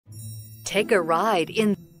Take a ride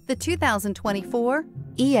in the 2024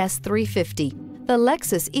 ES350. The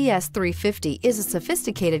Lexus ES350 is a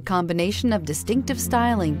sophisticated combination of distinctive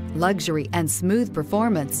styling, luxury, and smooth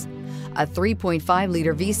performance. A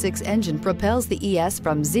 3.5-liter V6 engine propels the ES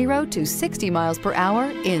from 0 to 60 miles per hour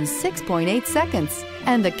in 6.8 seconds,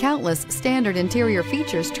 and the countless standard interior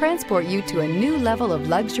features transport you to a new level of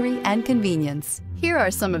luxury and convenience. Here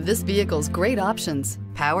are some of this vehicle's great options: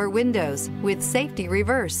 power windows with safety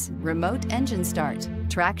reverse, remote engine start,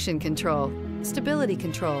 traction control, stability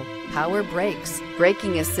control, power brakes,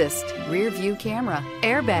 braking assist, rear view camera,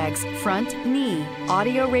 airbags, front knee,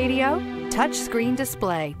 audio radio, touchscreen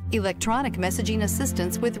display, electronic messaging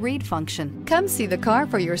assistance with read function. Come see the car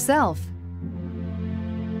for yourself.